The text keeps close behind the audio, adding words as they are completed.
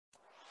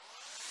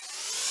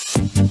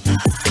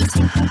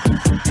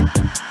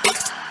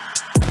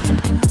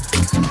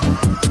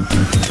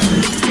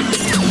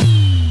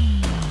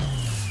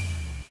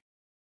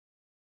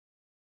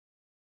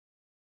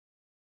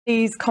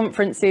These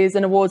conferences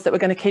and awards that we're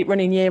going to keep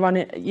running year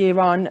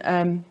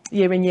in,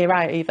 year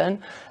out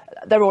even,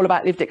 they're all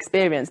about lived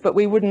experience, but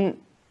we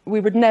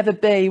would never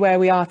be where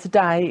we are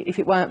today if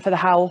it weren't for the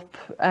help,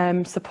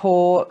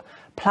 support,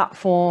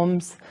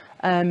 platforms,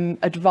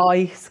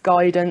 advice,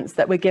 guidance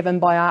that we're given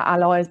by our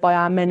allies, by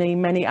our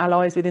many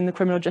allies within the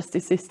criminal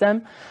justice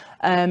system.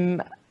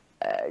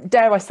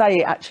 Dare I say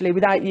it, actually,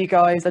 without you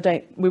guys,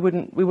 we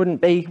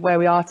wouldn't be where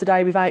we are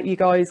today. Without you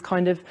guys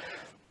kind of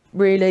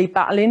really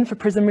battling for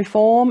prison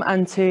reform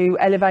and to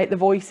elevate the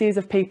voices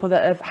of people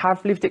that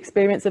have lived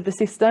experience of the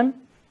system.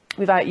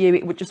 Without you,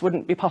 it just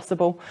wouldn't be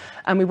possible,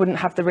 and we wouldn't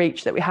have the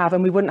reach that we have,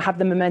 and we wouldn't have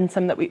the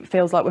momentum that it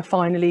feels like we're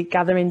finally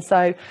gathering.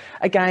 So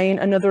again,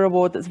 another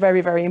award that's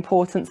very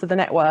important to the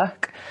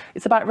network.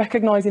 It's about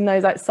recognising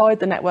those outside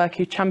the network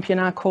who champion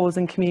our cause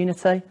and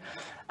community.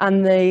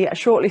 And the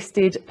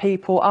shortlisted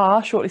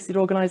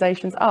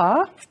organisations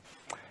are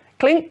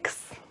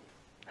Clinks,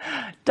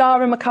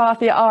 Dara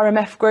McCarthy at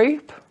RMF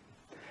Group,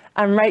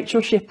 and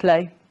Rachel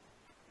Shipley.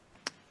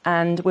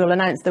 And we'll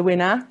announce the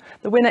winner.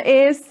 The winner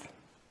is,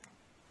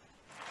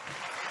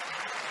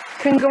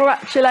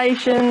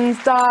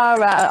 congratulations,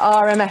 Dara at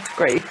RMF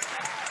Group.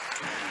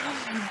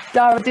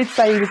 Dara did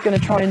say he was going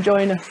to try and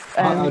join us.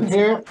 I'm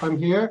here.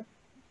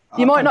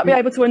 You might not be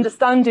able to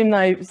understand him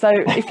though, so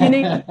if you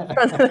need...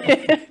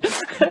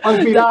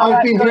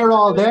 I've been here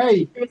all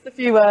day. Give us a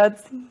few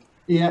words.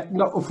 Yeah,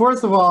 no,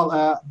 first of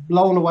all,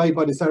 blown away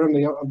by the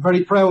ceremony. I'm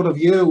very proud of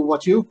you,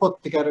 what you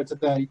put together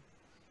today.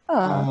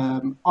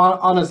 Oh.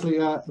 Honestly,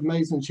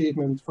 amazing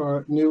achievement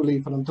for New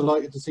Leaf, and I'm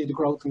delighted to see the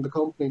growth in the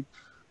company.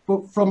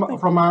 But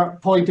from our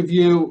point of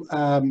view,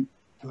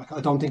 like,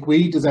 I don't think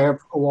we deserve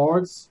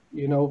awards.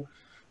 You know,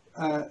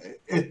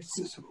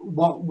 it's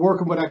what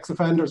working with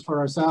ex-offenders for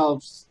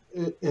ourselves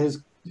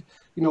is,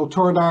 you know,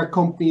 turned our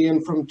company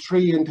in from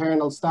 3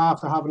 internal staff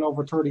to having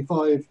over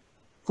 35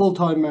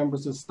 full-time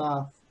members of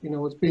staff. You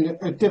know, it's been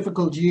a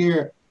difficult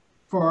year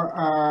for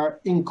our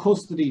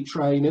in-custody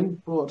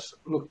training, but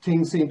look,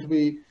 things seem to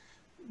be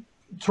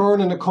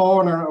turning a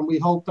corner, and we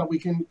hope that we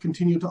can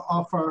continue to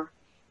offer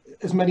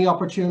as many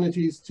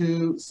opportunities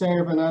to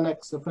serve and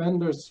annex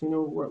offenders. You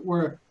know,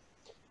 we're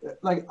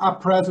like,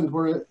 at present,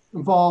 we're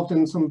involved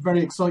in some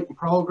very exciting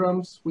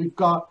programs. We've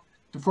got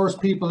the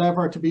first people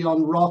ever to be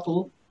on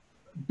Rottle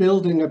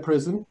building a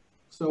prison.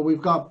 So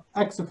we've got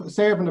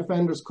serving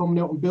offenders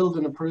coming out and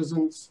building a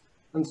prisons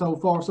and so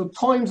forth. So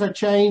times are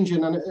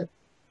changing, and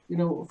you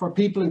know, for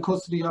people in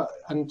custody,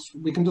 and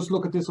we can just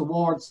look at this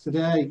awards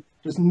today,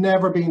 there's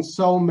never been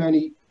so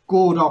many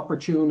good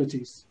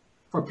opportunities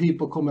for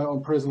people coming out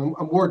of prison,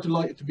 and we're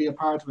delighted to be a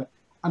part of it.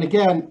 And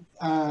again,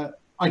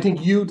 I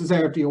think you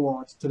deserve the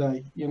awards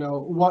today. You know,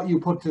 what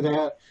you put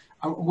today,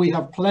 we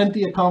have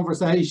plenty of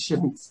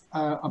conversations.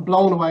 I'm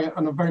blown away,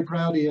 and I'm very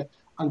proud of you,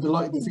 and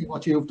delighted to see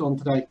what you've done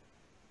today.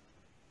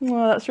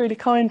 Well, that's really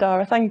kind,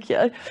 Dara. Thank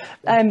you.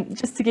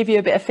 Just to give you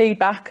a bit of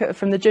feedback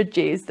from the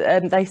judges,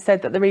 they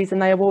said that the reason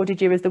they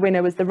awarded you as the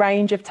winner was the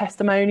range of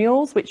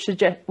testimonials, which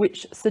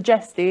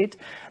suggested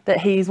that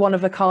he's one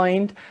of a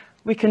kind.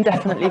 We can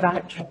definitely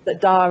vouch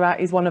that Dara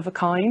is one of a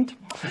kind.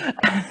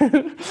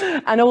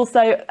 And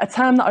also, a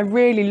term that I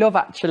really love,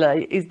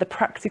 actually, is the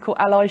practical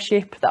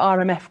allyship that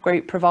RMF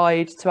Group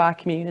provide to our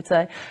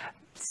community.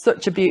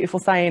 Such a beautiful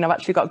saying. I've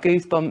actually got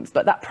goosebumps,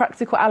 but that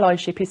practical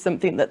allyship is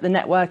something that the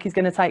network is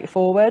going to take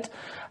forward.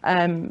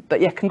 But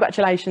yeah,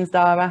 congratulations,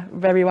 Dara.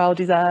 Very well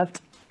deserved.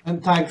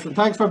 And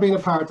thanks for being a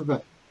part of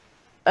it.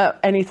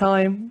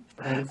 Anytime.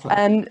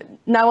 And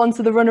now on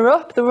to the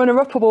runner-up. The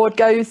runner-up award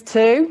goes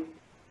to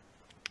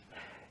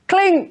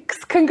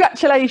Clinks.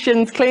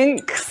 Congratulations,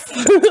 Clinks.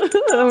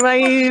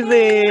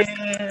 Amazing.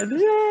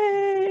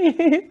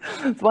 Yay.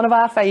 It's one of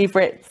our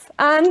favourites.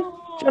 And do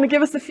you want to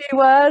give us a few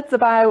words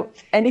about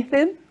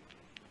anything?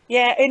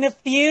 Yeah, in a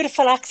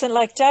beautiful accent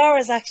like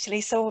Dara's,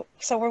 actually, so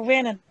we're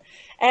winning.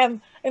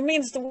 It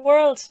means the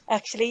world,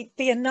 actually,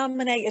 being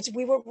nominated.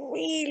 We were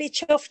really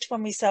chuffed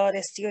when we saw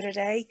this the other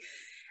day.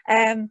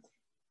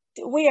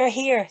 We are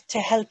here to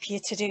help you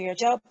to do your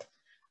job,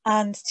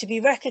 and to be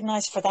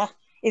recognised for that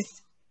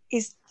is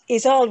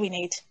all we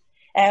need.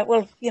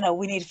 Well, you know,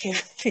 we need a few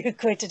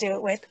quid to do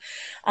it with,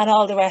 and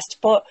all the rest,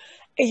 but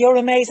you're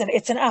amazing.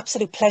 It's an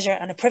absolute pleasure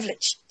and a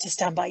privilege to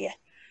stand by you,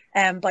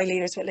 by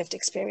leaders with lived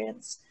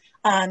experience,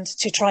 and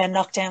to try and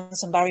knock down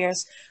some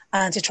barriers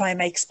and to try and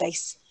make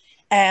space.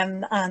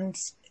 And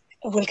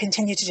we'll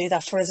continue to do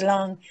that for as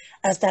long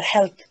as that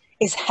help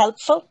is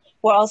helpful.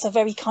 We're also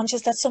very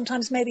conscious that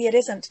sometimes maybe it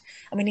isn't.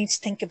 And we need to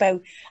think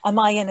about, am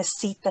I in a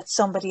seat that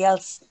somebody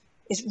else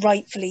is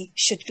rightfully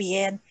should be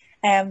in?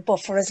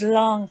 But for as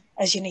long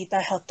as you need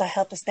that help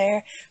is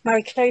there.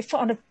 Mary Claire, you put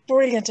on a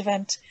brilliant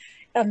event.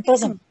 And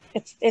buzzing.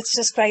 It's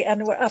just great,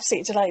 and we're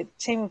absolutely delighted. The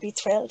team will be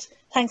thrilled.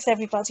 Thanks,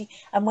 everybody,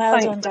 and well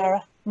done,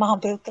 Dara.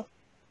 Mahan Buchel.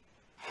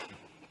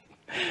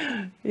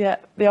 Yeah,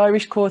 the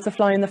Irish Quarter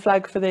flying the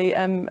flag for the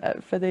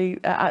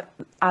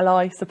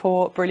ally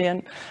support,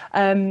 brilliant.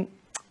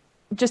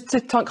 Just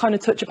to kind of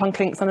touch upon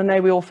Clinks, and I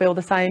know we all feel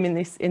the same in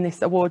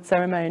this award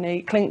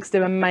ceremony. Clinks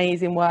do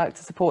amazing work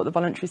to support the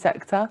voluntary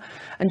sector,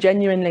 and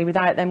genuinely,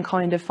 without them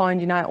kind of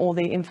finding out all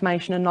the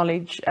information and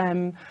knowledge,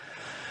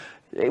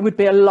 it would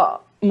be a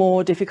lot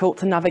more difficult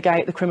to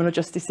navigate the criminal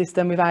justice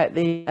system without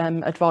the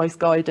advice,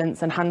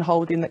 guidance and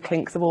hand-holding that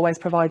Clinks have always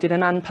provided.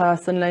 And Anne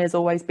personally has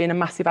always been a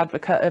massive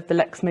advocate of the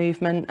LLEx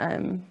movement,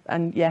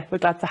 and yeah, we're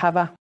glad to have her.